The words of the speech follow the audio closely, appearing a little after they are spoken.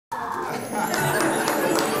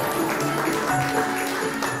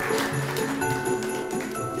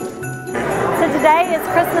Today is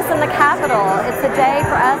Christmas in the Capitol. It's a day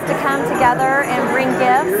for us to come together and bring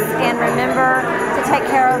gifts and remember to take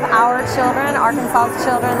care of our children, Arkansas's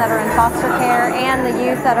children that are in foster care, and the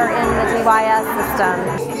youth that are in the DYS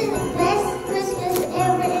system.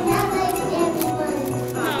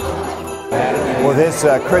 Well, this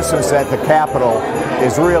Christmas at the Capitol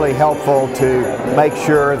is really helpful to make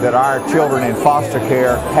sure that our children in foster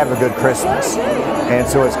care have a good Christmas. And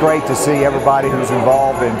so it's great to see everybody who's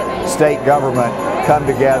involved in state government come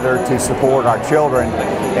together to support our children.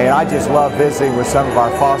 And I just love visiting with some of our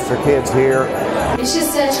foster kids here. It's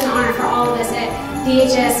just such an honor for all of us at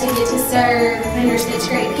DHS to get to serve under such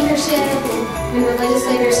great leadership and we were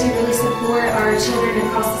legislators who really support our children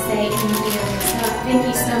across the state and the field. So thank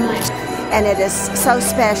you so much. And it is so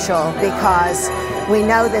special because we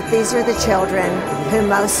know that these are the children who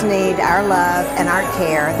most need our love and our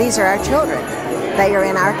care. These are our children. They are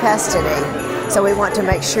in our custody. So we want to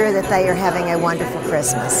make sure that they are having a wonderful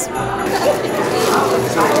Christmas.